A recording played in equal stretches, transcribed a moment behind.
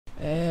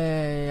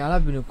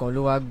arábìnrin kan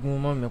ló wá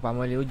gún mọ́ mi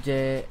pamọ́lé ó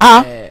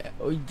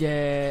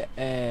jẹ́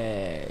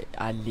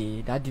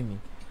àlè dádì mi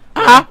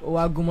ó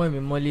wá gún mọ́ mi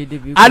mọ́lé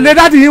débi wípé àlè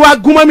dádì yín wá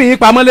gún mọ́ mi yín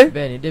pamọ́lé.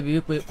 bẹ́ẹ̀ni débi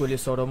wípé kò lè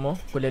sọ̀rọ̀ mọ́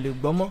kò lè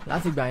gbọ́ mọ́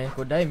láti gbà yẹn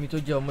kò dá èmi tó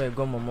jẹ́ ọmọ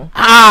ẹ̀gbọ́n mọ̀ mọ́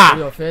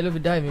orí ọ̀fẹ́ ló fi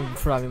dá èmi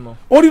fúnra mi mọ̀.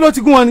 orí ló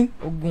ti gún wọn ni.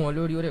 ó gún wọn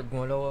lórí ó rẹ̀ gún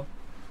wọn lọ́wọ́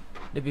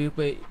débi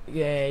wípé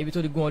ibi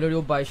tó ti gún wọn lórí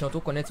ó ba iṣan tó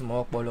connect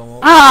mọ́ ọpọlọ wọn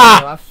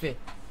ó wá fẹ̀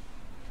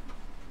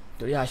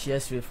torí àṣẹ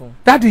x-ray fún.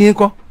 dádì yín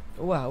kọ́.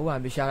 ó wà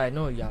níbi iṣẹ́ ara ẹ̀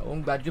náà yà ó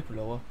ń gba drip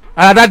lọ́wọ́.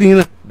 ara dádì yín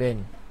náà.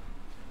 bẹ́ẹ̀ni.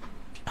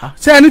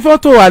 ṣé ẹ ní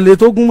fọ́tò àlè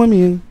tó gún mọ́ mi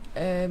yín.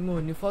 mo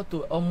ní fọ́tò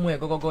ọmọ ẹ̀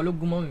gọ́gọ́gọ́ ló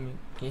gún mọ́ mi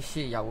kì í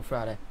ṣe ìyàwó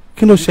fúnra rẹ̀.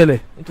 kí ló ṣẹlẹ̀.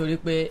 nítorí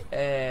pé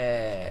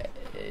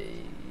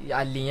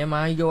àlè yẹn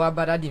máa ń yọ wá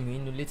bá dádì mi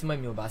nínú ilé tí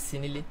mọ̀mí ò bá sí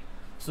nílé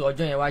so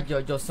ọjọ́ yẹn wá jẹ́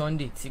ọjọ́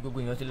Sunday tí gbogbo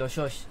èèyàn ti lọ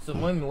ṣọ́ọ̀ṣì so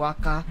mọ̀mí wá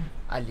ká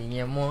àlè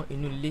yẹn mọ́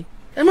inú ilé.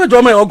 ẹ má jọ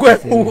ọmọ ẹ ọgọ ẹ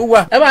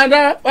wà ẹ máa dá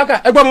wákà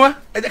ẹ gbọ́ mi wá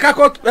ẹ jẹ́ ká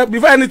kọ́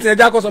before anything ẹ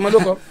jẹ́ àkọ́sọ ọmọ ló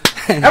kọ́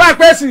ẹ bá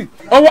pẹ́ sí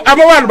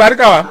ọmọ wa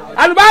àlùbáríkà wa.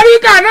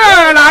 àlùbáríkà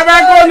náà la fẹ́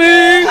kó ní.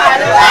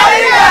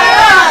 àlùbáríkà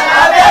náà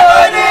la fẹ́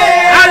kó ní.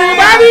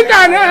 àlùbáríkà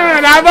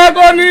náà la fẹ́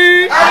kó ní.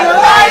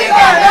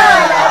 àlùbáríkà náà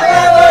la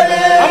fẹ́ kó ní.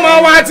 ọmọ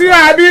wa tí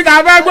a bí ká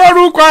fẹ́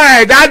gbórúkọ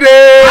ẹ̀ jáde.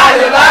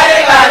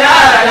 àlùbáríkà náà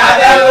la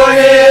fẹ́ kó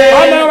ní.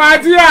 ọmọ wa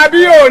tí a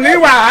bí ò ní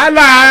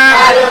wàhálà.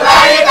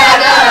 àlùbáríkà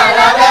náà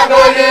la fẹ́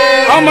kó ní.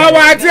 ọmọ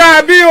wa tí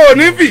a bí ò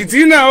ní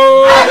fìtínà o.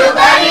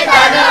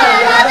 àlùbáríkà náà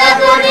la fẹ́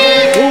kó ní.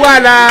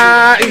 wàlà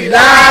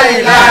ìlà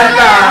ìlà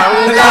ìlà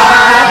ńlá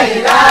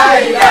ìlà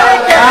ìlà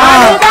ìlà.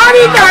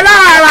 àlùbáríkà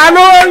lára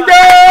ló ń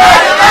gbé.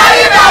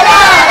 àlùbáríkà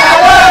lára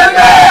ló ń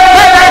gbé.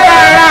 pẹ́ẹ́pẹ́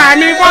ara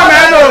mi kọ́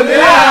mẹ́lò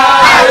mìíràn.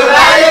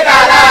 àlùbáríkà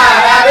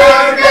lára ló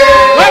ń gbé.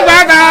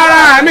 pẹ́ẹ́pẹ́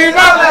ara mi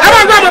kọ́. ẹ bá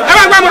gbọ́ mi ẹ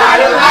bá gbọ́ mi.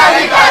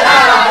 àlùbáríkà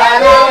lára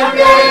ló ń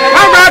gbé.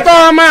 wọ́n gbà tọ́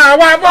ọmọ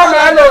àwa kọ́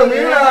mẹ́lò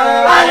mìíràn.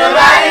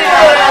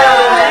 àlùbáríkà lára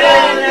ló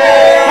ń gbé.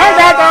 wọ́n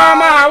gbà tọ́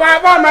ọmọ àwa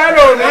kọ́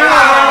mẹ́lò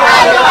mìíràn.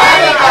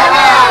 àlùbáríkà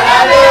lára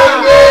ló ń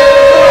gbé.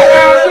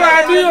 ọjọ́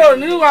adé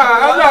òní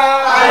wàhálà.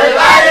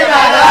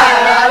 àlùbáríkà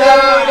lára ló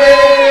ń gbé.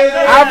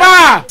 àbá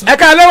ẹ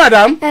káalẹ́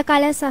madam. ẹ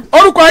káalẹ́ sà.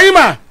 orúkọ yín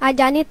mà.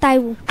 Àjàní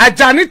Táíwò.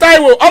 Àjàní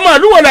Táíwò ọmọ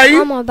ìlú wo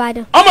lẹ́yìn. ọmọ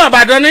Ìbàdàn. ọmọ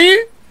Ìbàdàn ni yín.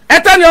 ẹ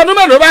tẹ́ ni ọdún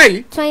mélòó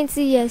báyìí.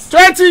 20 years.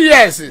 20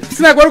 years.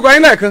 sínú ẹ̀kọ́ orúkọ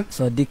yín lẹ́ẹ̀kan.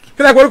 Sodiq.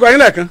 sínú ẹ̀kọ́ orúkọ yín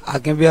lẹ́ẹ̀kan.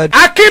 Akínbíọ́dún.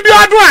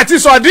 Akínbíọ́dún àti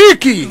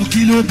Sodiq.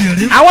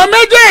 àwọn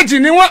méjèèjì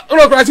ni wọ́n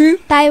orúkọ sí.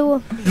 Táíwò.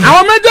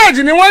 àwọn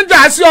méjèèjì ni wọ́n ń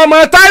jà sí ọmọ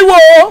Táíwò.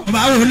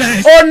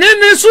 òní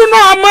ni súná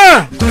ọmọ.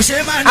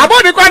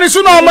 àbọ̀dìkọ́ ni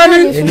súná ọmọ ni.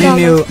 èmi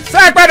ni o. ṣé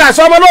ẹ padà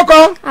sọmọ lóko.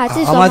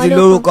 ọmọ ti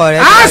lórúkọ rẹ.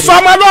 a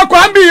sọmọ lóko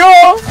ń bì o.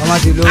 ọmọ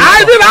ti lórúkọ.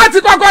 àìbí láti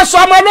kọ́kọ́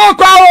sọmọ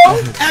lóko o.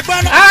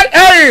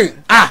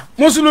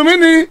 mùsùlùmí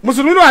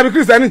ni àbí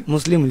kìrìsìtẹ́nì.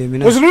 muslim lèmi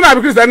náà. mùsùlùmí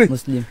àbí kìrìsìtẹ́nì.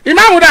 muslim.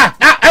 ìmáàmù dà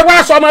ẹ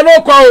wá sọmọ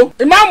lóko o.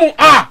 ìmáàmù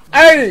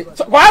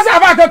kò á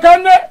sábà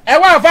kankan ní ẹ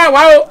wá fà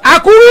wá o.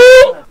 àkúrú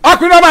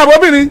ọkùnrin ọmọ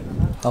àbóbìnrin.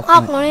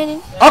 ọkùnrin ni.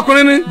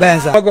 ọkùnrin ni. bẹ́ẹ̀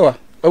sà. ọgọ wa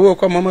owó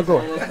kọ́ ọmọ ọgọ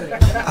wa.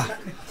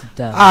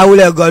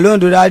 àwùlẹ̀ gọ̀ ló ń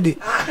do dáàdì.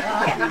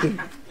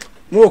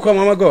 mo kọ́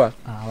ọmọ ọgọ wa.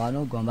 àwa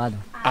náà gàn bá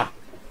dàn.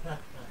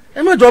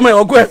 ẹ má jọ ọmọ ẹ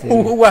ọgọ ẹ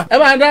wà. ẹ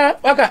bá ń dá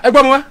wákà ẹ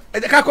gbọ́ mi wá ẹ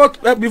jẹ́ ká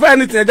kọ́ before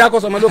anything ẹ jẹ́ àkọ́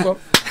sọmọ lóko.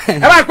 ẹ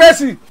bá pẹ́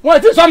sí wọn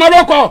ti sọmọ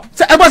lóko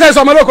ẹ gbọ́ sẹ́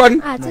sọmọ lóko ni.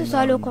 àti sọ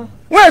lóko.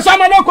 wọn ì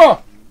sọmọ lóko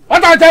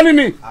wọ́n tàn tẹ́ ní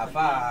mi.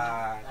 àfa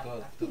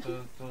tó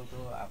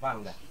àfa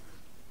ǹgà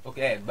ok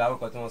ẹ gba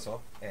orúkọ tí wọ́n sọ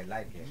ẹ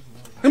láìpẹ́.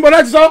 níbo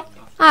náà ti sọ.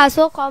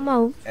 àsokọ ọmọ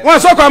o. wọn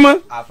sọkọ ọmọ.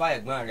 àfa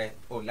ẹ̀gbọ́n rẹ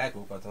ò láìpẹ́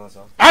orúkọ tí wọ́n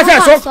sọ.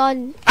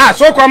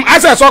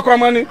 àṣẹ sọkọ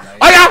ọmọ ni.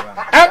 ọ̀ya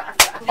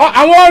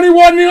àwọn orin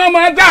wo ni wọ́n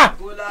máa dà.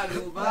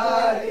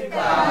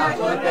 Olálùbáríkà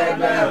tó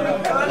tẹgbẹ̀rún.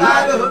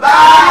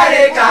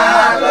 Olálùbáríkà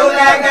tó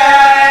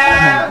tẹgbẹ̀rún.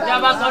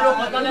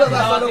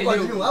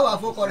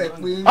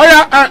 ọ̀ya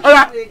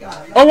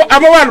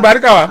àbọ̀wọ̀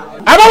àlùbáríkà wa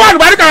àbọ̀wọ̀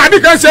àlùbáríkà wa bí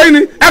kan ṣe yín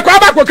ni ẹ̀kọ́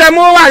àbàpọ̀ kẹ́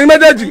mú wá yín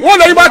méjèèjì wọ́n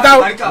lè yín bàtà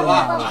o.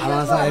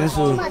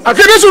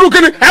 kìíní sùúrù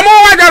kìíní ẹ mú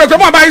wá jàrò tó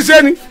mọ̀ bá yín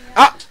ṣe ni.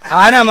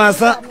 àwa náà máa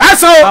san. ẹ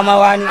san o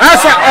ẹ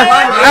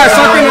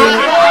san kìíní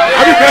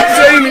àbí kan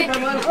ṣe yín ni.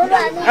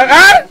 ẹ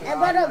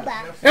gbọ́dọ̀ gbà.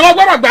 ẹ wọ́n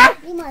gbọ́dọ̀ gbà.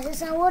 bí mo ṣe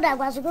sanwó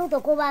dàgbàsókè tó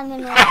kó bá mi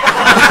nù.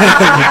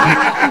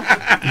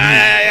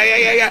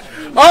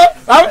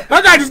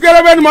 lọ́jà àti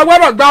sikẹ́rẹ́ bẹ́ẹ̀ ni mo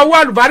gbọ́dọ̀ gba owó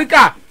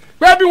àlùbáríkà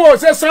pé bí wọn ò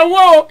ṣe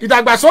sanwó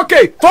ìdàgbàsókè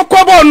tó kó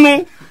bọ̀ nu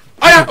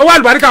ọ̀yà owó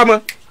àlùbáríkà mọ́.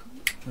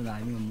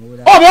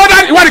 ọmọ ó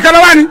dání ìwádìí kan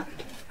lọ́wọ́ ni.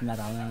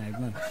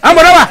 àwọn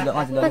ọmọdé wà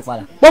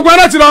gbogbo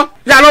ẹ̀rọ ti lọ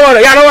yà lọ́wọ́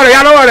rẹ̀ yà lọ́wọ́ rẹ̀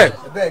yà lọ́wọ́ rẹ̀.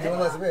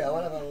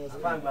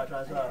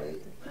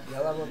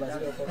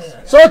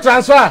 so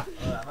transfer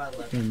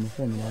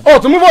o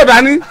tún mú bò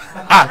dání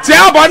tí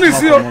ẹ bọ ní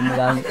sí o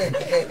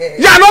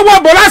yà lọ́wọ́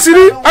bò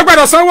láṣìírí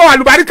ọgbẹ́dọ̀ sanwó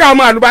àlùbáríkà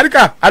ọmọ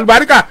àlùbáríkà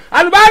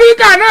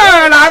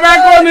náà la fẹ́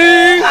kó ní.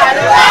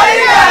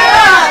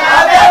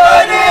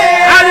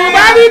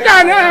 àlùbáríkà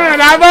náà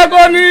la fẹ́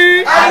kó ní.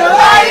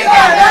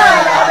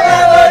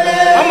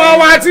 ọmọ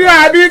wa tí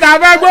a bí ta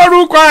fẹ́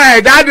gbórúkọ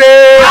ẹ̀ jáde.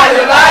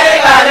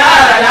 Àlùbáríkà náà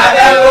la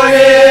fẹ́ kó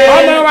ní.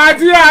 ọmọ wa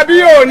tí a bí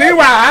ò ní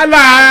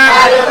wàhálà.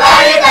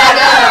 Àlùbáríkà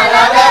náà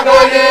la fẹ́ kó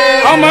ní.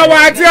 ọmọ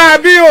wa tí a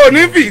bí ò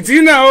ní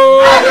fìtínà o.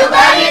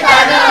 Àlùbáríkà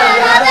náà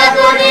la fẹ́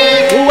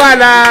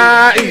la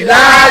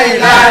ìlà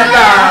ìlà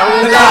là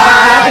ńlá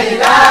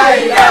ìlà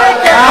ìlà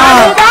ìlà.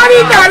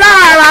 Àlùbáríkà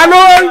lára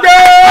ló ń gbé.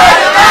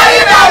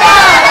 Àlùbáríkà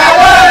lára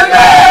ló ń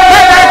gbé.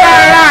 Bẹ́ẹ̀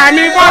ara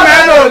mi fọ́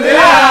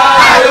mẹ́lòmíràn.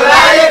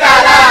 Àlùbáríkà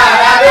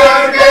lára ló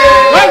ń gbé.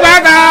 Bẹ́ẹ̀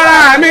ara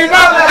mi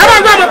fọ́. Ẹ bá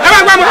gbọ́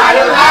mọ́.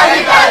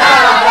 Àlùbáríkà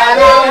lára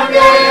ló ń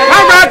gbé.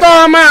 Wọ́n gbà tọ́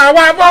ọmọ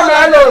àwa fọ́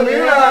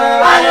mẹ́lòmíràn.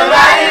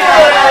 Àlùbáríkà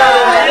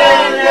lára ló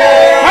ń gbé.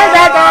 Wọ́n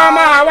gbà tọ́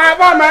ọmọ àwa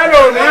fọ́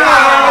mẹ́lòmíràn.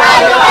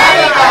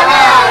 Àlùbáríkà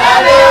lára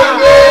ló ń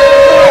gbé.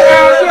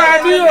 Ọjọ́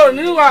adé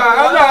òní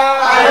wàhálà.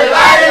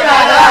 Àlùbáríkà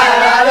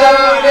lára ló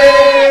ń gbé.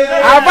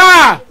 Àbá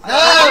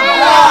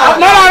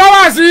mọ́lá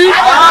lọ́wọ́ sí.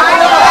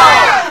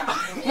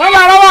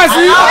 Mọ́lá lọ́wọ́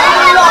sí.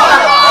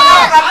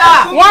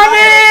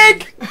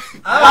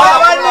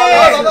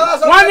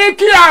 Wọ́n ní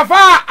kí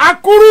àfa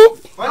akúrú.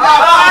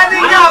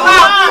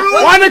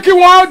 Wọ́n ní kí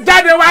wọ́n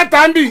jáde wá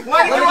tàbí.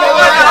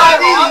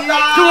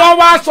 Kí wọ́n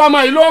wá sọmọ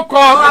ìlú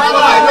kọ.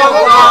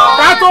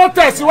 Ká tó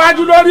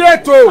tẹ̀síwájú lórí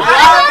ètò.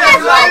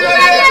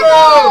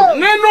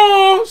 Nínú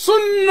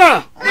súnà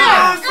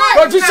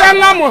òjíṣẹ́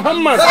ńlá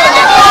Muhammad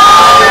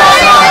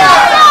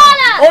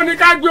ó ní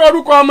ká gbé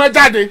orúkọ ọmọ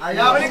jáde.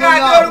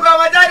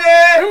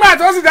 Nígbà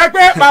tó sì jẹ́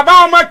pé bàbá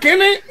ọmọ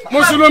kìíní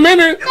mùsùlùmí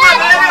ni.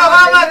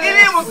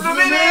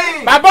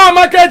 Bàbá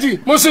ọmọ kejì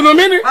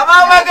mùsùlùmí ni.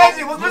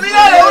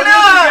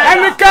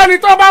 Ẹnikẹ́ni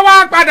tó bá wá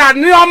padà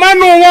ní ọmọ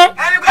nù wọn.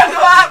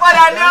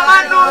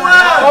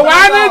 Kò wá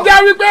ní jẹ́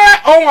wípé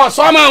òun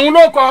ọ̀sọ́mọ òun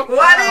ló kọ.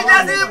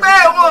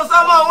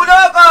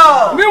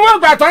 Níwọ̀n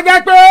ìgbà tó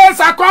jẹ́ pé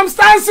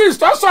circumstances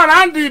tó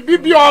surround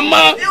bíbí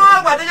ọmọ.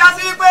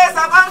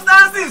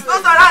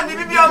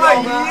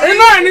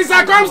 Iná ẹ̀ ní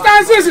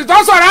circumstances tó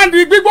surround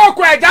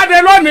gbígbókù ẹ̀ jáde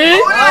lónìí.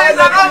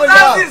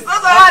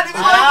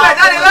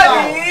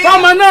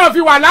 Tọ́mọ náà fi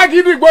wà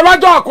lágídígbò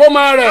lọ́jọ́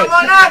àkómọ rẹ̀.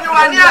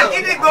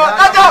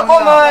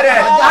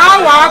 A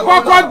wà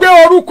kọ́kọ́ gbé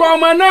orúkọ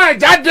ọmọ náà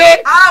jáde.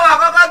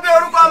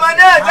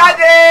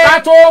 Ká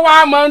tó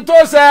wá mọ̀ tó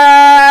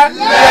ṣẹlẹ̀.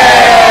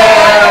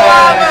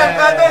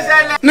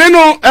 Nínú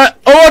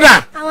owó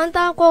dà. Àwọn tó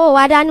ń kó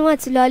wá dání wọ́n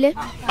ti lọlé.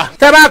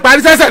 Tẹ́ bá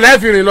parí sẹ́sẹ̀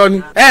lẹ́ẹ̀fìrìn lọ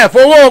ni. Ẹ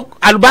fowó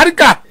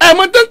àlùbáríkà. Ẹ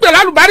mọ tó ń pè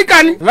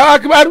lálùbáríkà ni. Lọ́wọ́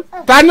kíbárú.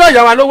 Ta ni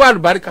ọ̀yà wa ló wà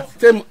àlùbáríkà?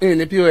 Ṣé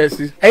ní POS?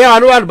 Ẹ̀yà wa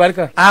ló wà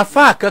àlùbáríkà.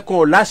 Àáfà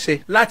akẹ́kọ̀ọ́ láṣẹ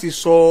láti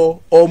sọ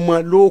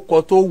ọmọ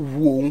lórúkọ tó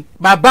wù òun.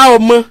 Bàbá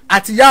ọmọ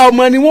àti ìyá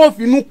ọmọ ni wọ́n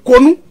fi inú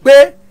konú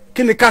pé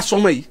kí ni ká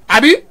sọmọ yìí.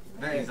 Àbí?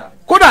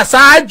 Kódà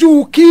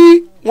ṣáájú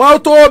kí wọ́n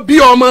tó bí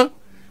ọmọ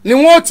ni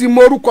wọ́n ti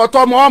mọ orúkọ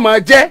tọmọ ọmọ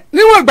jẹ́.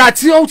 Níwọ̀n ìgbà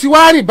tí ó ti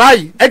wá rìn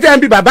báyìí ẹ jẹ́ ń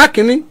bi bàbá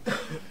kínní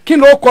kí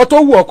ló kọ tó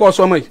wù ọkọ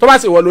sọmọ yìí tó bá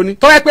ṣe wọ lóní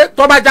tó bá pé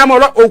tó bá já mọ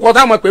orúkọ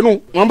táwọn pè nù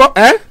wọn bọ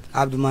ẹ.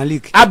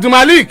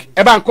 Abdulmalik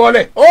ẹ bá ń kọ́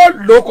lẹ̀ ó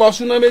ló kọ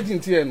súná méjì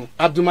ti ẹ̀ nù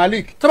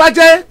Abdulmalik tó bá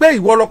jẹ́ pé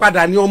ìwọ lọ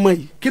padà ní ọmọ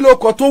yìí kí ló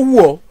kọ tó wù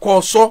ọ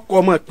kọ sọ kọ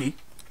ọmọ pé.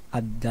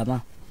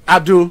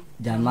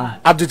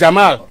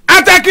 Abduljamal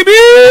Atakibi.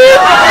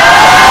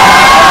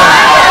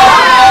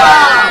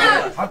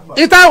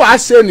 Ìta wàá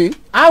ṣe ni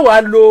a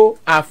wàá lo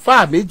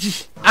àáfàá méjì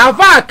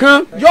àáfàá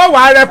kan yóò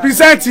wá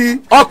rẹpísẹ́ǹtì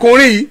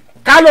ọkùnrin yìí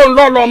ká ló ń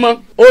lọ lọmọ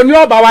òní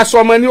ọba wa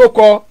sọmọ ní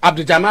ọkọ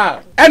Abduljamal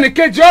ẹnì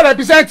kejì ó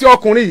rẹpísẹ́ǹtì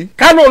ọkùnrin yìí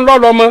ká ló ń lọ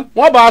lọmọ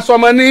wọ́n bá wa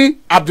sọmọ ní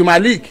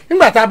Abdulmalik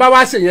nígbà tá a bá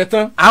wá ṣèyẹn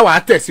tán a wàá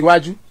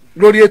tẹ̀síwájú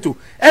lórí ètò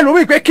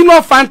ẹlòmíì pé kí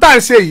ló fanta ń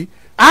ṣe yìí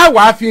a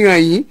wàá fi hàn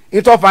yín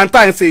ìtọ́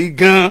fanta ń ṣe yìí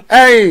gan-an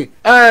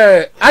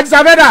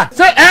Ajisafẹ́dà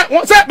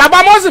ṣé bàbá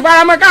mọ́sì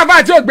faramọ́ káfá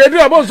àti ògbédè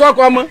ọ̀bọ̀n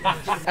sọ́kọ ọmọ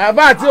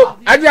àfá àti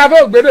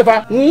Ajisafẹ́ ògbédè fa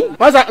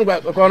wọ́n sà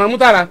kọ̀ọ̀nà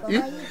mútàrà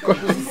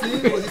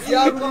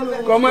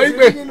kọ̀ọ̀mọ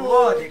ìgbé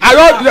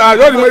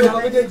ayọ́ ni méjì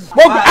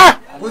gbogbo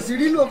kò sí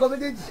rí lóko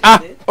méjèèjì.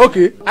 Ok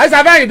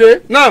Ajisafẹ́ Àyìndé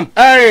náà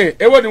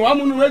èwo ni wọ́n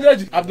mú nu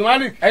méjèèjì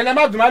Abdulmalik ẹ̀yin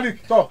lẹ́mọ̀ Abdulmalik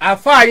tọ̀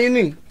àfá yín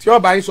ni tí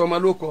ọba yín sọmọ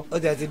ló kọ. Ó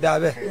jẹ́ ti dá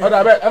bẹ́ẹ̀. Ó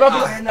dà bẹ́ẹ̀ ẹ bá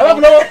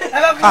fún lówó.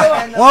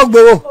 Wọ́n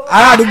gbowó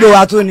ará àdúgbò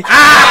wa tó ni. A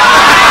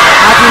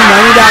ti mọ̀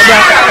ní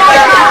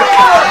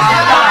dáadáa.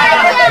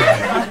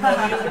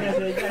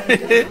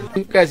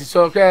 Kẹ̀sì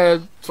sọ kẹ́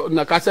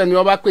nàkásẹ́ ni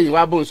wọ́n bá pè yín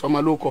wá bóun sọmọ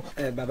ló kọ.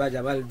 Baba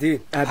Jamaludin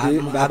àbí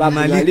baba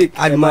Abdulmalik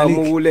ẹ̀ máa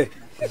mú wúlẹ̀.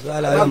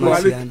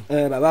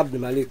 بابا عبد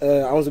الملك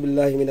أعوذ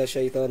بالله من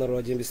الشيطان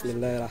الرجيم بسم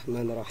الله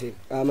الرحمن الرحيم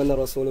آمن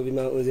الرسول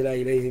بما أنزل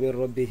إليه من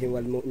ربه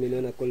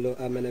والمؤمنون كل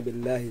آمن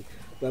بالله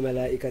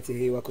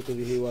وملائكته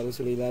وكتبه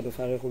ورسله لا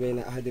نفرق بين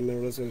أحد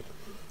من رسله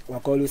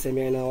وقالوا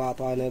سمعنا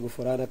وأطعنا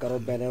غفرانك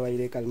ربنا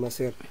وإليك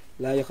المصير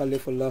لا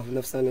يخلف الله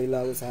نفسا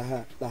إلا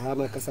وسعها لها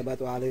ما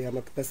كسبت وعليها ما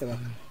اكتسبت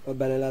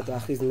ربنا لا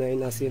تؤاخذنا إن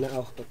نسينا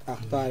أو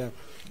أخطأنا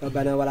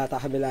ربنا ولا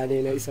تحمل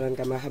علينا إسرا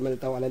كما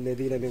حملته على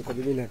الذين من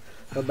قبلنا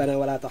ربنا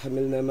ولا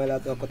تحملنا ما لا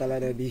طاقة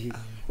لنا به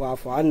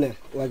واعف عنا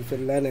واغفر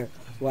لنا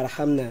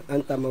وارحمنا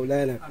أنت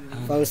مولانا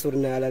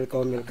فانصرنا على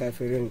القوم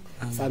الكافرين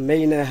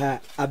سميناها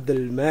عبد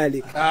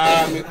المالك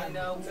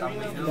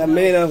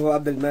سميناه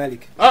عبد المالك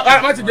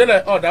ما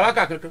تجيله دعوة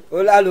كاكا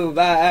قولوا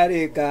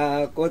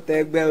باركا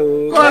كوتكبو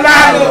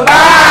قولوا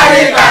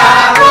باركا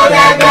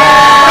كوتكبو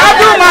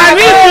عبد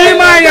المالك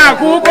ما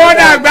يكون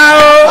كودكبو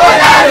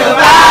قولوا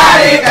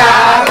باركا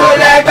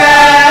كوتكبو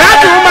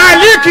عبد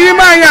المالك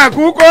ما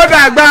يكون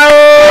كودكبو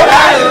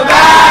قولوا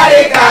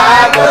باركا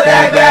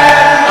كوتكبو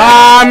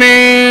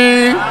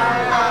àmín.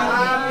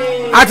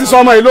 A ti sọ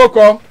ọmọ yìí ló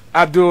kọ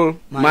Abdul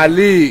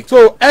Malik. So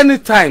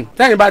anytime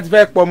tẹ́yìn bá ti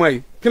fẹ́ pọ̀ ọmọ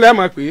yìí kí lẹ́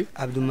mọ̀ pé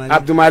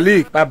Abdul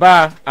Malik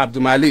bàbá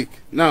Abdul Malik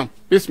náà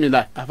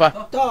bisimilah afa.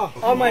 tọ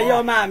ọmọ yìí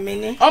ọmọ mi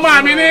ni. ọmọ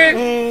mi ni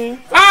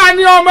a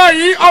ní ọmọ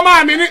yìí ọmọ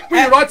mi ni pín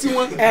irọ́ ti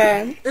wọn.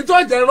 ètò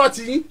ìjẹ́ irọ́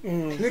ti yín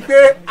ni pé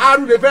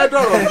arú lè fẹ́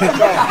dọ̀rọ̀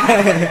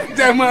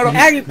jẹ́ mọ́ ẹ̀rọ.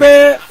 ẹ rí i pé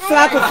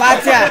suratu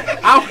Fatiha.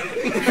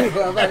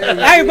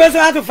 ẹ rí i pé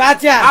suratu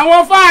Fatiha.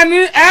 àwọn fáàní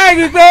ẹ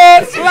rí i pé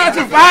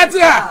suratu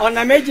Fatiha.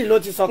 ọ̀nà méjì ló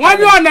ti sọ̀kalẹ̀. wọ́n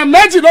ní ọ̀nà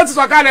méjì ló ti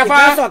sọ̀kalẹ̀ fa.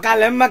 ìkan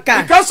sọ̀kalẹ̀ Mẹ́kà.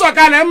 ìkan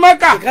sọ̀kalẹ̀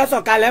Mẹ́kà. ìkan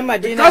sọ̀kalẹ̀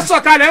Mẹdínà. ìkan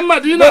sọ̀kalẹ̀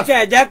Mẹdínà. bó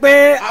tiẹ̀ jẹ́ pé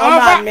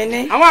ọmọ mi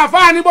ni. àwọn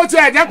àfáàní bó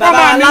tiẹ̀ jẹ́ pé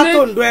ọmọ mi ni. bàbá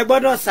alátòǹdó ẹ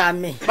gbọ́dọ̀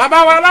sàmì. bàbá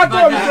wa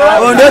alátòǹdó.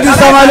 Ondo ti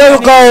sọmọ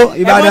lórúkọ o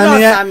Ìbàdàn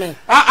nìyẹn.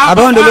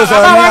 bàbá Ondo ló sọ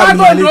ní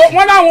Abdulmalik.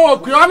 wọ́n láwọn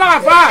òkè ọ́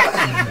láàfà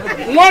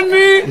wọ́n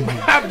ní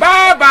bàbá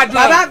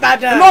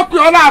Ìbàdàn ló pè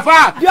ọ́ láàfà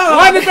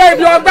wọ́n ní kẹ́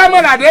ibi ọgbẹ́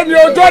mọ̀làdé ni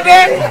ojó dé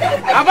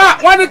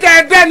wọ́n ní kẹ́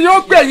ẹ dẹ́ ni ó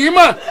pè yín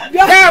mọ̀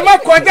kẹ́ ẹ mọ̀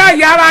kọjá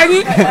ìyára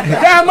yín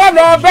kẹ́ ẹ mọ̀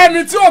lọ ọbẹ̀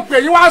ni tí ò pè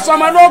yín wá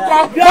sọmọ ló kọ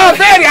wọ́n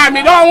béèrè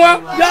àmì lọ wọn.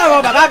 bí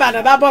ọ̀rọ̀ bàbá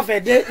Ìbàdàn bá bọ̀ fẹ́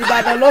dé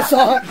Ìbàdàn ló sọ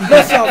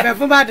ọ̀fẹ́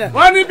fún Ìbàdàn.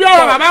 wọ́n ní bí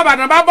ọ̀rọ̀ bàbá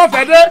Ìbàdàn bá bọ̀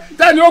fẹ́ dé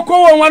tẹ́ni ó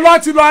kówó wọn lọ́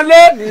ti lọ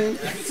lé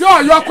tí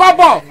ọ̀yọ́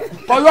kọ́bọ̀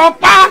ọ̀yọ́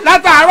pa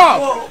látàárọ̀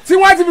tí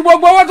wọ́n ti fi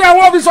gbogbo owó tó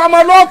wọ́n fi sọmọ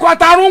ló kọ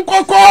tarún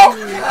kókó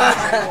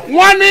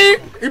wọ́n ní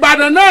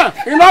Ìbàdàn náà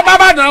iná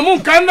bábàdàn mú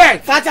nǹkan lẹ̀.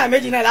 Fatiha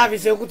méjì náà láfi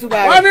ṣe kútúbà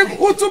rẹ̀. wọ́n ní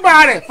kútúbà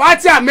rẹ̀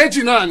Fatiha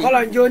méjì náà ni.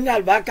 kọ́lọ̀njó ní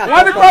àlùbáríkà.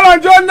 wọ́n ní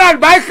kọ́lọ̀njó ní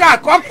àlùbáríkà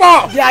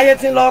kọ́pọ̀. bí ayé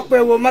ti lọ pé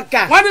wo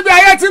Mẹ́kà. wọ́n ní bí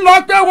ayé ti lọ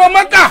pé wo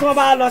Mẹ́kà. tí wọ́n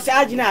bá lọ sí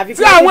àjìnà àfi.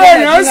 tí àwọn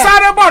èèyàn ń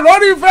sáré bọ̀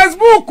lórí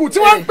Facebook tí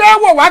wọ́n ń pé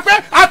wò wá pé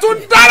a tún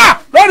dára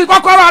lórí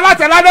kọ́kọ́rọ́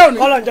alátẹ̀ládé òní.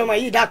 kọ́lọ̀njọ́ mọ̀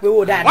yìí dà pé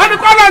wò dáadáa. wọ́n ní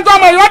kọ́lọ̀njọ́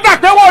mọ̀ yóò dà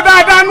pé wò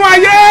dáadáa nú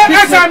ayé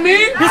ẹsẹ̀ mi.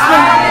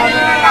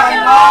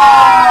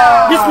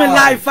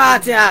 bisimilahi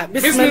Fatiha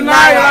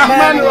bisimilahi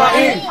rahmani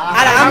rahim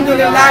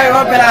alhamdulilahi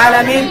rabbil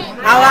alamin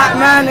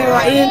arrahmani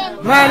rahim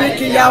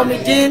maliki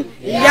yawmiddin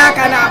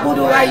iyyaka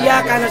na'budu wa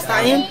iyyaka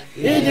nasta'in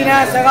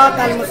ihdina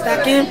siratal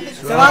mustaqim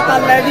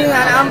siratal ladina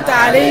an'amta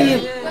alayhim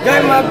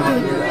ghayril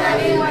maghdubi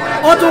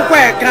ó tún kọ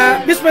ẹ̀kan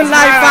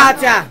bisimilahi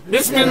Fatiha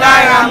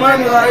bisimilahi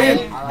rahmani rahim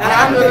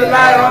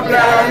alhamdulilahi rabbil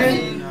alamin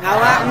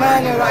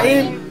arrahmani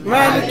rahim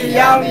maliki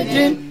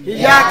yawmiddin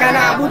iyyaka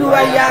na'budu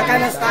wa iyyaka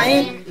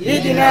nasta'in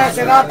ihdina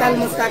siratal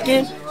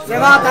mustaqim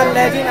siratal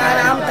ladina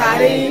an'amta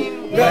alayhim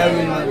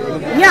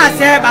ní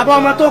àṣẹ bàbá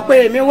ọmọ tó pe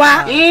èmi wá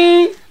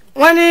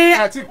wọ́n ní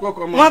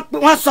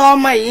wọ́n sọ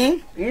ọmọ yìí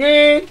ní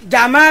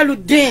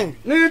Jamaludin.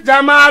 ní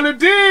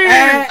Jamaludin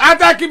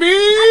atakibi.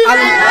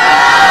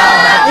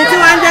 ní tí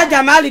wọ́n ń jẹ́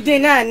Jamaludin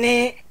náà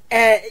ni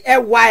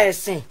ẹwà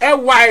ẹ̀sìn.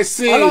 ẹwà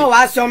ẹ̀sìn. Ọlọ́run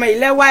wàá ṣe ọmọ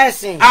ìlẹ́wà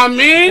ẹ̀sìn.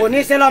 àmín. kò ní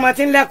ṣe lọ́mọ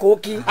tí ń lẹ́kọ̀ọ́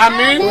kí.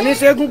 àmín. kò ní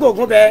ṣe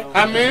gúngògún bẹ́ẹ̀.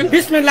 àmín.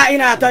 bísímìlá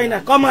iná àtọ iná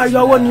kọ́ máa yọ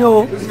owó ni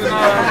o.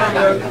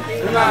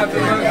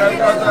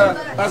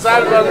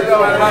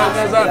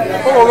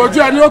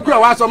 ojú ẹni ó pè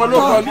wá sọmọ ló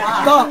kọ ni.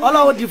 tọ́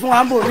Ọlọ́run di fún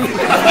wa ń bò mí.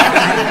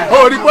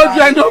 orí kójú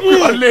ẹni ó pè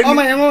ọ lé ní.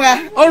 ọmọ yẹn ń ra.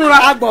 ó ń ra.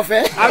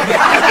 agbọ̀fẹ́.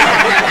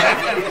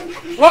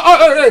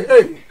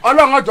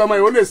 Ọlọ́run ọjọ́ ọmọ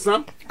yìí ó lè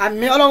san.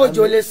 àmì Ọlọ́run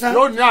jò lè san.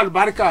 yóò ní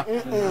àlùbáríkà.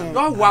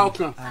 yóò wá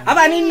ọkàn.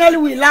 àbá ní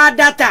nẹ́lùwì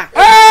ládàtà.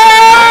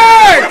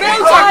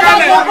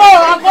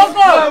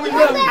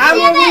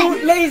 amúrú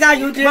lẹ́yìn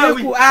sáyù ti rẹ̀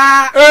kù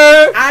á.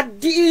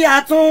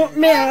 àdìyàtún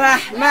mìíràn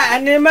máa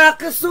ní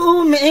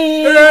mákìsúmì.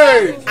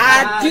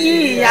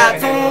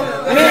 àdìyàtún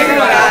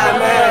mìíràn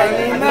máa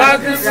ní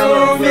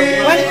mákìsúmì.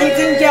 wọ́n ní kí n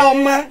ti ń jẹ́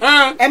ọmọ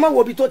ẹ mọ̀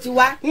wo ibi tó ti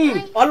wá.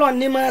 Ọlọ́run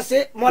ní máa ṣe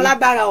mọ́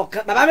lágbára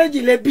ọ̀kan bàbá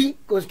méjì lè bí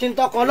kò kí n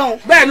tọkọ lọ́hùn.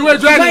 bẹ́ẹ̀ ni wọ́n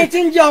jọ ẹni. wọ́n ti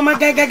ń jẹ́ ọmọ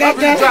gẹ́gẹ́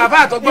ìtí ń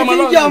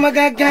jẹ́ ọmọ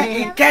gẹ́gẹ́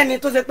ìkẹ́ni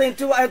tó ṣe pé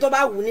tó bá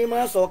wù ní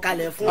máa sọ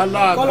kalẹ̀ fún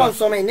kọ́lọ̀ ń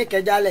sọmọ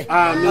ìníkẹjálẹ̀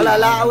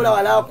ọlọ́lá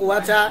awúláwàlá ọkọ̀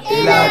wáta.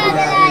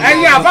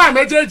 ẹ̀yin àbá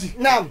méjèèjì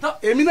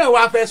èmi náà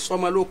wàá fẹ́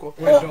sọmọ lóko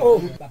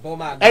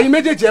ẹ̀yin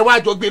méjèèjì ẹ̀ wá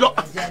jọ gbé lọ.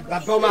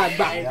 bàbá ọmọ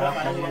àgbà.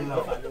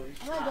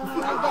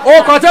 ó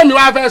kọ tẹ́mi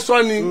wàá fẹ́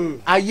sọ ni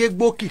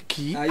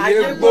ayégbókìkí.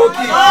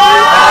 ayégbókìkí.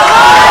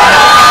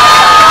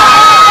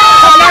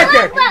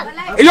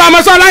 ìyá ọmọ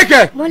sọ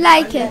láìkẹ. mo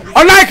láìkẹ.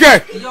 ọ láìkẹ.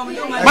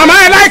 màmá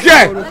ẹ láìkẹ.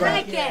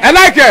 ẹ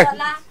láìkẹ.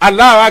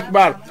 Allahu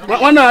Akbar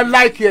wọn náà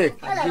láìkẹ.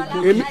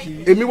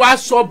 èmi wá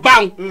sọ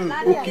báwọn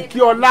òkìkí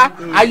ọlá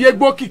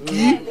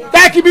ayégbókìkí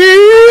tẹ́kìbí.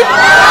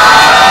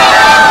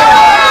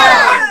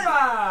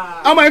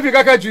 ọmọ yìí fi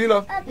kẹ́kẹ́ jù yín lọ.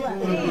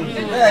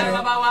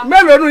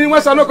 mélòó nù yín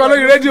wọ́n sọ lóko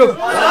lórí rédíò.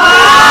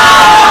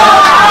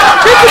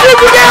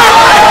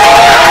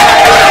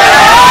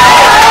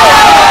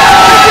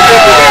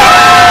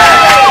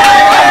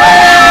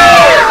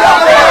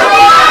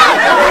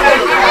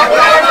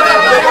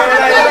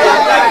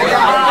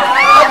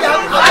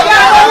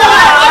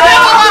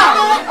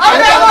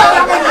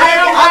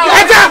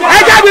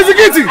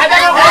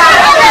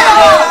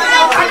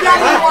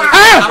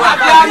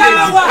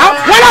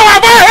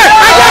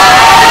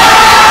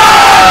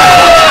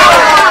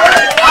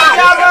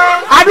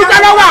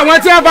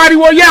 àwọn tí wọ́n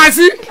pariwo yá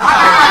sí.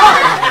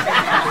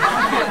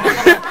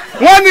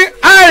 wọ́n ní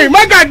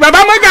mọ́gàjì bàbá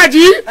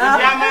mọ́gàjì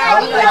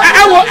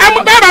ẹ wo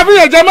bẹ́ẹ̀ bá fi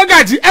yẹn jẹ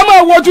mọ́gàjì ẹ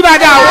máa wo ojú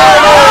dáadáa o.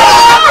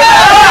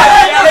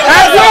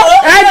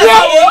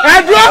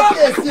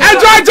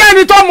 ẹjọ́ jẹ́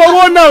ẹni tó mọ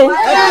owó náà o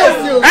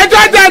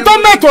ẹjọ́ jẹ́ ẹni tó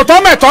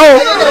mẹ̀tọ́ o.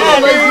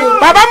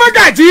 bàbá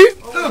mọ́gàjì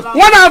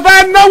wọ́n náà fẹ́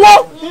náwó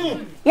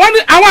wọ́n ní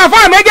àwọn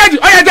àfáà méjèèjì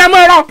ó yẹ jẹ́ mọ́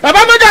ẹ̀rọ bàbá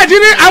mọ́gàjì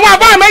ní àwọn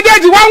àfáà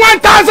méjèèjì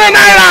 1,000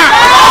 naira.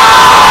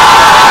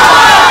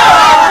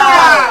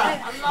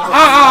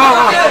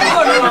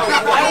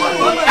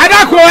 ẹ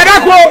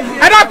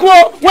dákun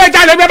o wọ́n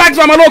ẹja lè gbé bá ti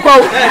sọmọ lóko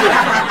o.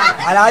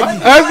 Alhaji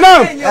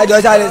ẹ jọ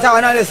sáré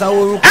sáwọn náà lè sanwó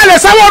orúkọ. ẹ lè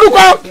sanwó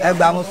orúkọ. ẹ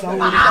gbà mo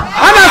sanwó orúkọ.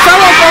 ẹ lè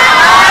sanwó orúkọ.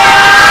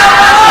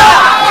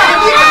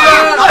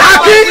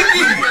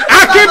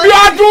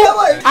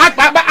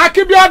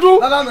 Akíbíọ́dún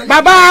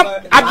bàbá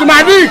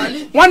Abdulmalik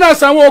wọ́n náà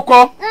sanwó ọkọ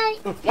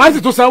wọ́n sì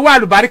tún sanwó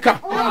àlùbáríkà.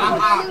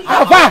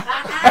 àfà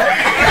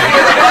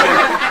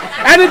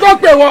ẹni tó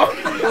pè wọ́n.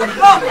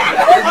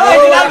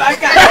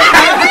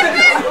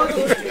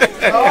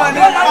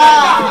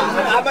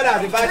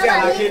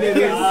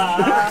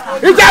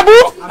 Ìjẹ̀bú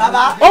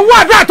owó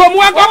àdúrà tó mú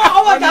wá gbọ́.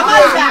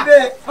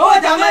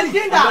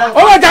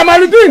 owó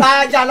Jamaludin.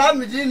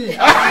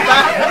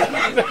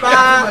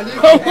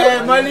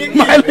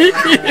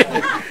 Maliki.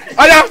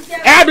 ọ̀ya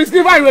ẹ̀ ẹ́ bisikì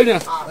fún àìwé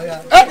yẹn.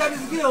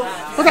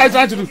 What are you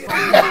trying to do?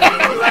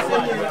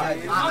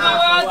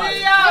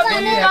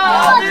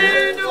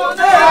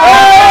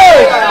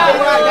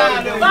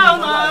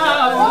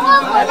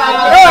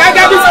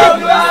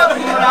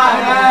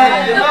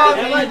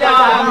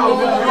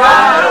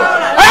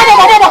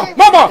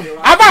 Mọ̀mọ̀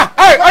àbá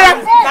ọ̀ya.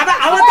 Bàbá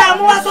àwọn tá a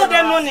mú wá sóde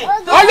mu ni.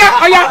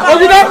 ọ̀ya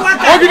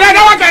ògìdá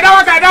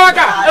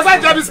dáwọ́kà ẹ sá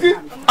jẹ bisikì.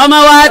 ọmọ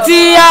wa tí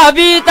a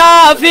bí tá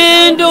a fi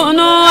ń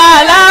dunnú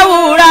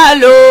aláwùrà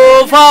ló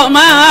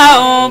fọmọ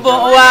àwọn bò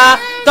wá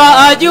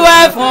tọ́jú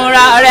ẹ̀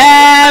fúnra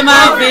rẹ̀ má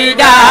fi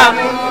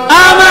dààmú.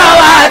 ọmọ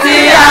wa tí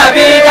a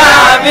bí tá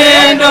a fi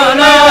ń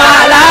dunnú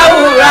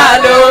aláwùrà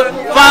ló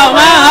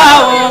fọmọ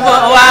àwọn bò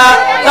wá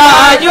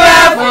tọ́jú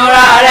ẹ̀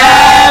fúnra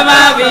rẹ̀ má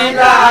fi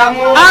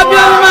dààmú.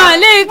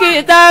 Abdulmalik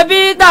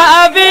tàbí tá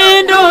a fi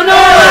ń dunnú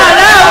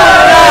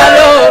aláwùrà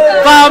ló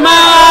fọmọ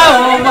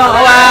àwọn bò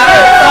wá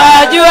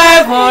tọ́jú ẹ̀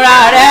fúnra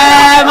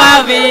rẹ̀ má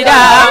fi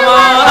dààmú.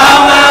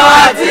 ọmọ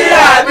wa tí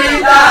a bí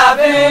tá a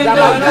fi ń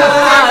dunnú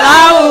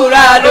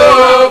aláwùrà ló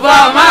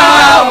fọmọ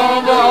àwọn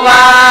bò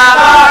wá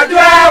tọ́jú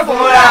ẹ̀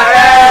fúnra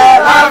rẹ̀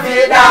má fi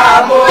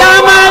dààmú.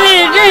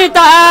 Jamaludin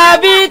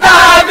tàbí tá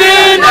a fi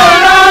ń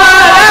dunnú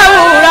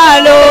aláwùrà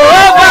ló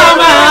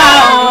fọmọ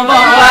àwọn bò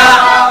wá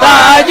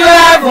tọ́jú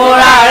ẹ̀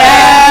fúnra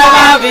rẹ̀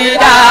má fi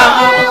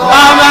dààmú.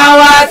 ọmọ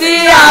wa tí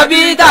a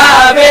bí tá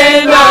a fi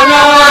ń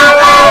dunnú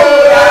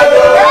aláwùrà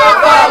ló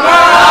fọmọ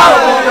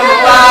àwọn bò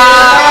wá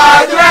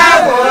tọ́jú ẹ̀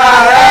fúnra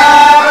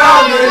rẹ̀ má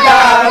fi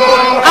dààmú.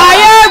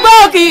 ayé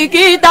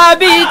gbòkìkí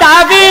tàbí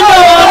tàbí ń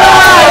dunnú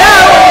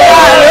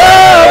aláwùrà ló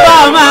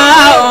fọmọ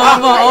àwọn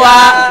bò wá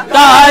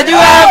tọ́jú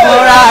ẹ̀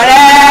fúnra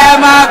rẹ̀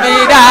má fi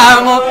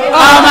dààmú.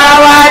 ọmọ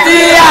wa tí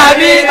a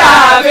bí tá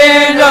a fi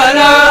ń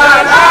dunnú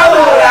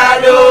aláwùrà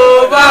ló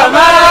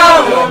fọmọ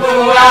àwọn bò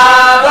wá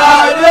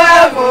tọ́jú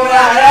ẹ̀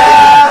fúnra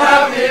rẹ̀ má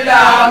fi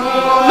dààmú.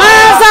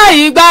 Mọ́sá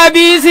ìgbà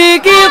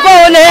bisikí kò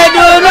lè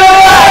dunnú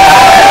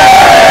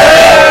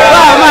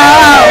fọmọ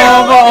àwọn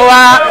bò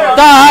wá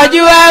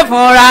tọ́jú ẹ̀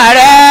fúnra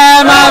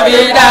rẹ̀ má fi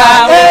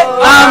dààmú.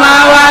 ọmọ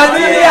wa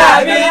tí a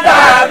bí tá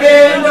a fi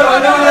ń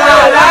dunnú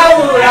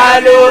aláwùrà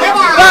ló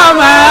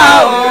fọmọ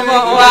àwọn bò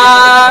wá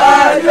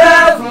tọ́jú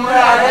ẹ̀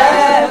fúnra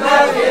rẹ̀ má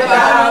fi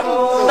dààmú.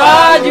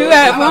 tọ́jú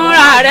ẹ̀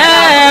fúnra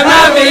rẹ̀ má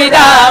fi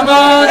dààmú.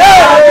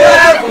 tọ́jú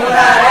ẹ̀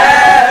fúnra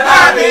rẹ̀ má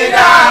fi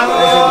dààmú.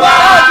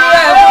 tọ́jú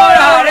ẹ̀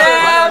fúnra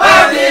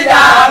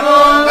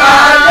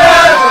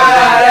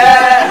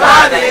rẹ̀ má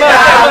fi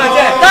dààmú.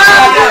 tọ́jú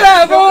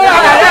ẹ̀ fúnra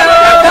rẹ̀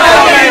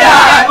má fi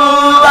dààmú.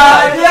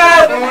 tọ́jú ẹ̀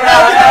fúnra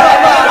rẹ̀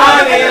má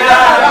fi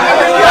dààmú.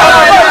 tọ́jú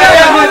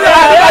ẹ̀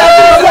fúnra rẹ̀ má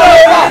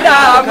fi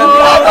dààmú.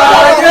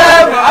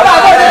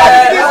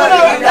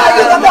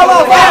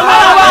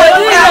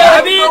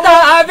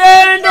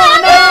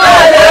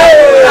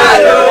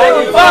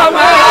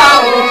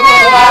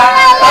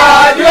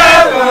 tọ́jú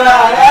ẹ̀ fúnra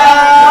rẹ̀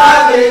má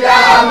fi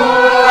dààmú.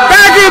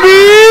 tọ́jú ẹ̀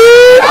fúnra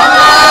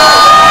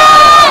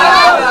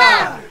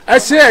ẹ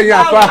ṣe ẹ̀yin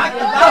àfa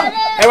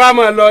ẹ wá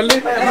máa lọ ilé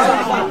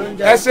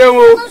ẹ ṣeun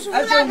o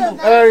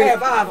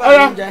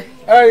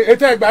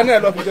ètò ẹgbà náà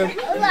lọ fi jẹun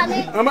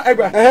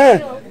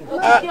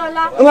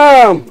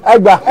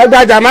ẹgbà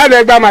Jamal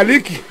ẹgbà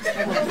Maliki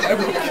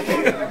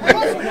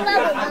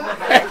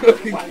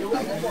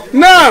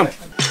náà.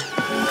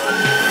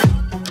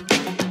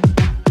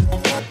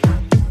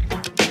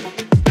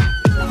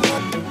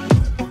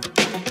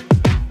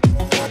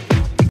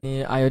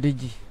 ní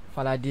Ayọ̀dèjì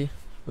Faládé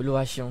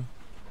Olúwaṣeun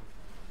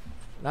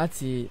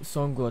láti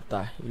Sango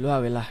Ọ̀tà ìlú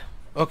Àwẹ̀là.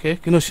 ok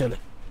kí ló ṣẹlẹ̀.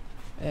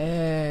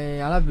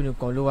 arábìnrin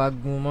kan ló wá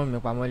gún mọ́ mi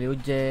pamọ́lé ó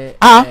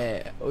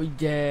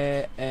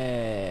jẹ́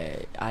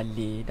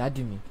àlè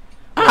dádì mi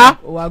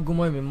ó wá gún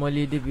mọ́ mi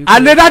mọ́lé débi.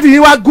 alẹ́ dáàdi yín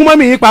wá gún mọ́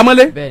mi yín pa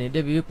mọ́lé. bẹ́ẹ̀ni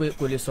débi wípé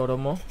kò lè sọ̀rọ̀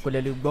mọ́ kò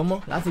lè gbọ́ mọ́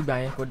láti gbà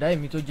yẹn kò dá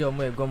èmi tó jẹ́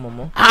ọmọ ẹ̀gbọ́n mọ̀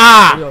mọ́.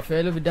 orí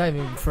ọ̀fẹ́ ló fi dá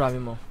èmi fúnra mi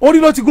mọ̀. orí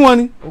ló ti gún wọn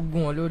ni. ó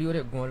gún wọn lórí ó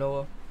rẹ̀ gún wọn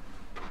lọ́wọ́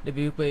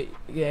débi wípé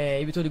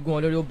ibi tó ti gún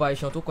wọn lórí ó ba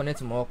iṣan tó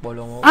connect mọ́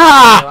ọpọlọ wọn.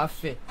 ó wá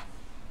fẹ̀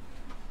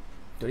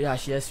torí a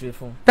ṣe x-ray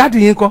fún. dáàdi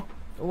yín kọ́.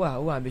 ó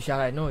wà àbí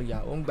ṣara ẹ̀ náà yà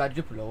ó ń gba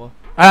drip lọ́wọ́.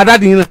 ara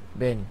dáàdi yín náà.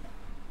 bẹ́ẹ̀ni.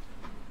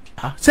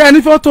 ṣé ẹ ní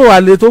fọ́tò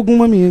àlè tó gún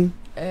mọ́ mi yín.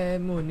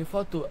 mo ní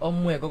fọ́tò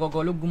ọmọ ẹ̀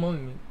gọ́gọ́gọ́ ló gún mọ́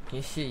mi kì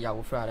í ṣe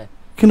ìyàwó fúnra rẹ̀.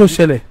 kí ló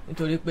ṣẹlẹ̀.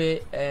 nítorí pé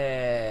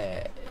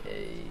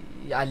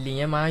àlè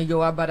yẹn máa ń yọ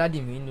wá bá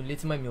dádì mi nínú ilé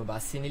tí mọ̀mí ò bá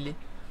sí nílé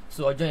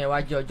so ọjọ́ yẹn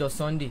wá jẹ́ ọjọ́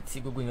Sunday tí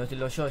gbogbo èèyàn ti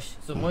lọ ṣọ́ọ̀ṣì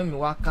so mọ̀mí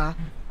wá ká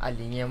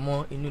àlè yẹn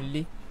mọ́ inú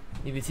ilé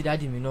níbi tí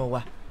dádì mi náà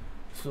wà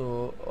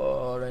so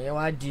ọ̀rọ̀ yẹn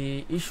wá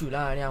di issue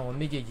láàrin àwọn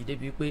méjèèjì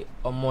débi pé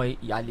ọmọ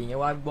àlè yẹn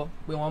wá gbọ́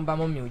pé wọ́n bá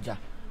mọ̀mí ọjà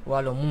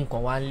wá lọ mú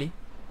nǹkan wá ńlé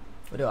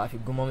ó dẹ̀ wá fi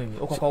gún mọ̀mí mi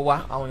ó kọ́kọ́ wá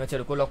àwọn èèyàn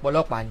tẹ̀lé kó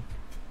lọ́pọ̀lọpàá ni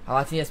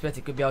àwa ti ń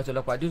expect pé bí àwọn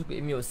ọlọ́pàá dúró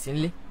pé mi ò sí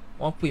nílé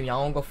wọ́n pè mí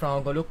àwọn gan fúnra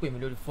wọn gan ló pè mí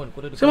lórí fóònù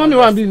kó tó di. ṣé wọ́n mi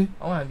wà bí ni.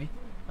 àwọn àbí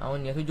àwọn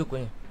ènìyàn tó jókòó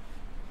yẹn.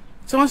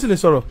 ṣé wọ́n sì lè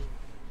sọ̀rọ̀.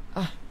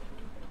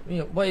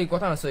 mi ò bọ́ ikọ̀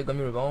táwọn sọ ìgbà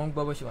mi rò bá wọ́n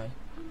gbọ́ bó ṣe wà yẹn.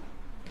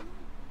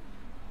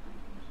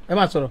 ẹ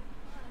máa sọ̀rọ̀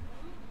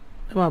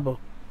ẹ máa bọ̀.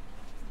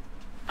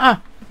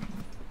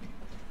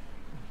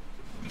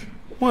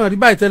 wọ́n rí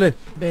báyìí tẹ́lẹ̀.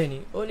 bẹ́ẹ̀ni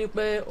ó ní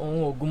pé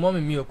òun ò gún mọ́mì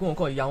mi ò kó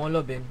nǹkan ìyá wọn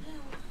lọ́bẹ ni.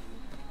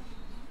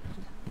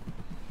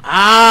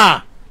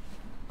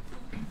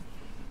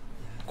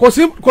 kò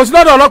sí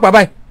lọ́dọ̀ ọlọ́pàá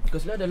báyìí. kò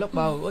sí lọ́dọ̀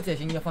ọlọ́pàá o ó tiẹ̀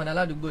ṣe ń yan fanda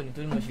aládùúgbò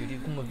nítorí mo ṣe rí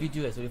fún mo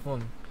fídíò ẹ̀ sórí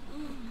fóònù mi.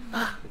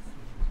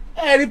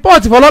 ẹ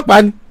rìpọ́ọ̀tì fọlọ́pàá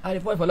ni. a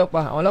rìpọ́ọ̀tì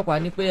fọlọ́pàá àwọn ọlọ́pàá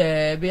ní pé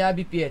bí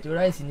abp ẹ̀ tó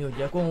ráìsì ni ò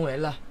jẹ́ kóhun ẹ̀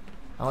là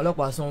àwọn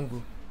ọlọ́pàá Ṣàngó.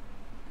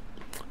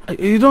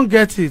 you don't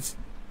get it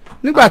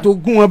nígbà tó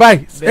gún wọn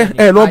báyìí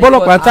ẹ lọ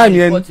bọ́lọ́pàá táìmì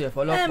ẹni. ẹ̀mí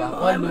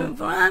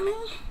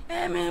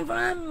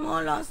fúnra mi mo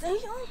lọ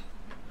station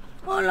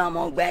mo lọ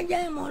mo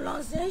gbẹ́jẹ́ mo lọ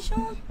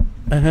station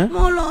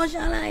mo lọ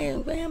ṣàlàyé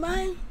pé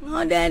báyìí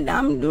wọ́n dẹ̀ dá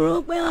mi dúró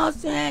pé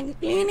ọ̀sẹ̀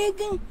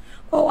kílíníkì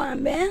kò wà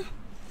bẹ́ẹ̀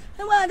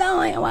nígbà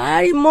táwọn yẹn wá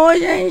rí mo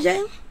ṣe ń ṣe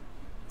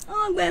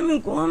wọ́n gbé mi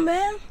kú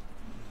bẹ́ẹ̀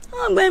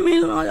wọ́n gbé mi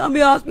lọ bí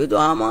hospital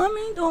ọmọ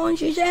mi tó ń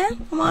ṣiṣẹ́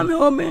ọmọ mi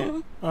obìnrin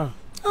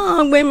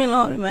wọ́n gbé mi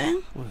lọ rí bẹ́ẹ̀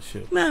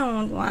bẹ́ẹ̀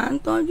wọ́n wá ń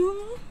tọ́jú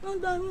mi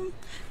bẹ́ẹ̀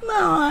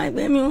wọ́n á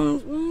gbé mi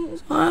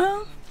sọ̀rọ̀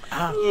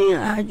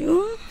ìrìnàjò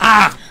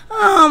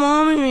ọmọ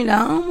mi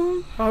làwọn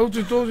mọ. ó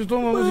ti tó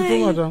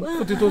madam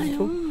ó ti tó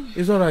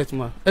it's alright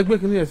ma ẹ gbé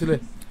kínní yẹn sílẹ̀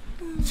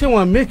ṣé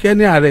wọ́n make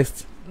any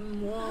arrest.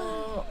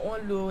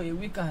 wọ́n lo a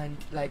week and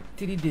like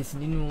 3 days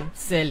nínú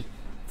cell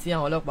tí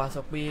àwọn ọlọ́pàá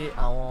sọ pé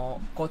àwọn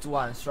court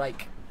wà on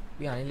strike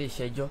pé àwọn ilé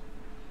ìṣẹ́jọ́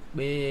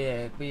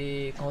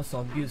pé kàn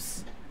san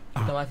bills tí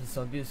wọ́n bá ti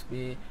san bills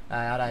pé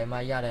ara ẹ̀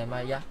máa yá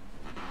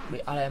pé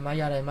ara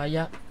ẹ̀ máa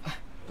yá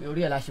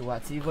orí ẹ̀ la ṣe wà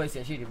tí voice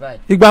ẹ̀ ṣe rí báyìí.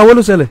 ìgbà wo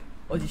ló ṣẹlẹ̀.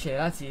 ó ti ṣẹlẹ̀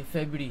láti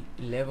February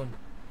 11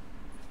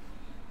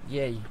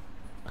 yẹ́ yìí.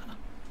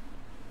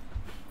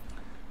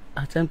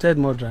 attempted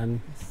murder ni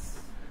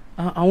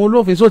àwọn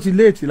olófin sọ ti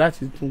léètì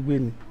láti tún gbé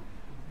ni.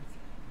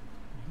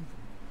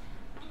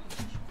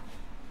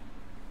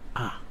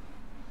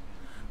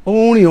 ó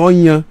ń rìn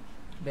ọyàn.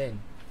 bẹ́ẹ̀ni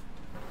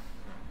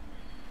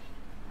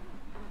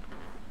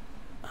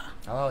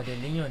àwa ọ̀dẹ̀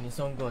léyàn ní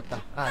Ṣàngó Ọ̀tà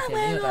àti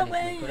ẹ̀léyàn ta lè pè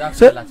kódà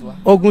kó láti wá.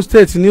 Ogun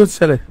State ni ó ti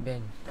ṣẹlẹ̀.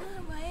 bẹ́ẹ̀ni.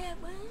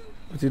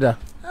 ó ti dà.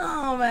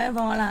 àwọn bẹ́ẹ̀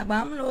fọwọ́ làgbà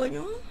ń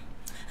lóyún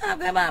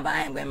àgbẹ̀ bàbá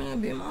ẹgbẹ́ mi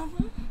bímọ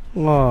fún.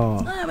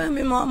 àgbẹ̀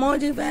mi mo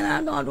ti fẹ́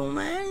látọ̀dún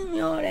mẹ́rin mi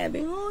ò rẹ̀ bí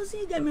wọ́n sì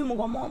jẹ́ mi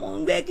mọ̀ mọ́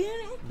ń gbé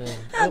kiri.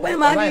 àgbẹ̀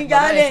máa ti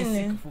jáde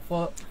ní.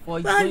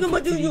 báyìí mo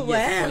ti jù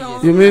bẹ́ẹ̀ lọ.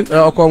 you mean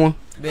ọkọ wọn.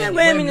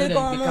 ẹgbẹ́ mi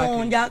nìkan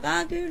mọ̀ ń jà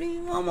káàkiri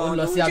wọ́n mọ̀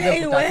ọdún ṣe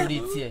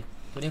ìwé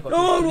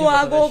lóru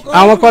aago kan.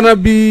 àwọn kọ́nà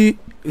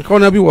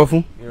bí wọ̀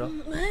fún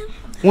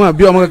wọn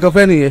bí ọmọ kankan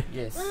fẹ́ nìyẹn.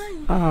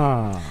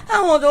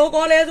 àwọn tó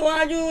kọ́lé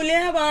síwájú ilé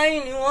báyìí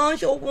ni wọ́n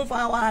ṣokùnfà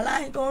wàhálà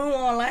ìtọ́rú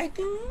wọn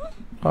láìkí.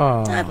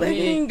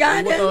 àpèjì ń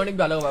jáde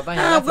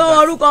àpè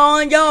orúkọ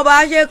wọn jẹ́ ọba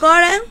ṣe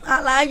kọ́rẹ́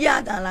alájí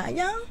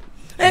àtàlájá.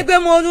 ẹgbẹ́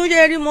mo tún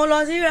ṣe rí mo lọ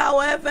sí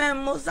ìràwọ̀ FM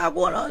mo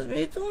sápò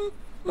lọ́sibítù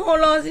mo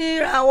lọ sí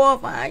ìràwọ̀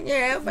fàájì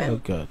FM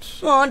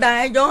wọn dá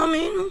ẹjọ́ mi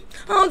nù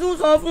wọ́n tún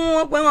sọ fún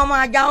wọn pé wọ́n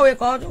máa jáwé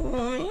kọ́ọ̀tù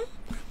fún mi.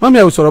 mọ́mí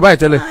ẹ̀ ò sọ̀rọ̀ báyìí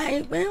tẹ́lẹ̀.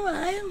 àìpẹ́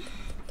wáyé.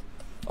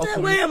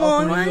 ọkùnrin bí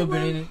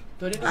obìnrin ni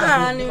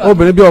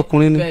obìnrin bí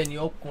ọkùnrin ni. bẹ́ẹ̀ni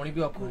ọkùnrin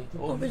bí ọkùnrin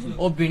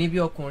obìnrin bí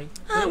ọkùnrin.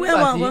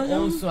 nígbà tí ó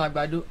ń sun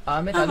àgbàdo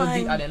àwọn mẹ́ta ló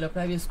dín adẹ̀ ń lọ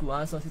private school à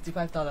ń san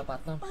 65,000 per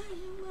term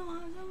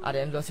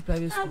adẹ̀ ń lọ sí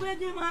private school.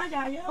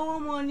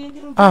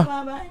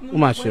 ó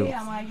mà ṣe o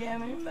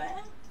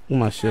ó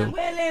mà ṣe o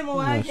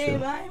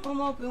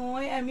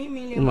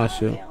ó mà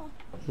ṣe o.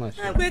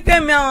 pé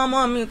kẹ́mi àwọn ọmọ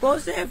mi kò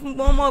ṣe fún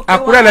gbọ́mọ̀ pé wà á.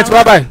 Àkúrẹ́ lẹ ti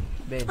wá báyìí.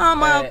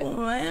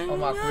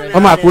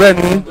 ọmọ Àkúrẹ́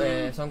ni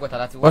Ṣàngó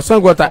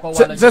Ọ̀tà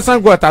ṣé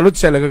Ṣàngó Ọ̀tà ló ti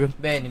ṣẹlẹ̀ gangan.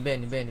 bẹ́ẹ̀ni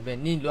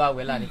ní ìlú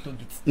Àwẹ̀là ní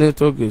tógìtì. ní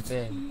tógìtì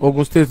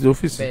Ogun State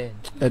ọ́fíìsì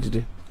ẹ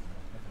dìde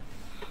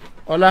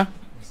ọlá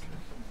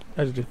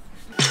ẹ dìde.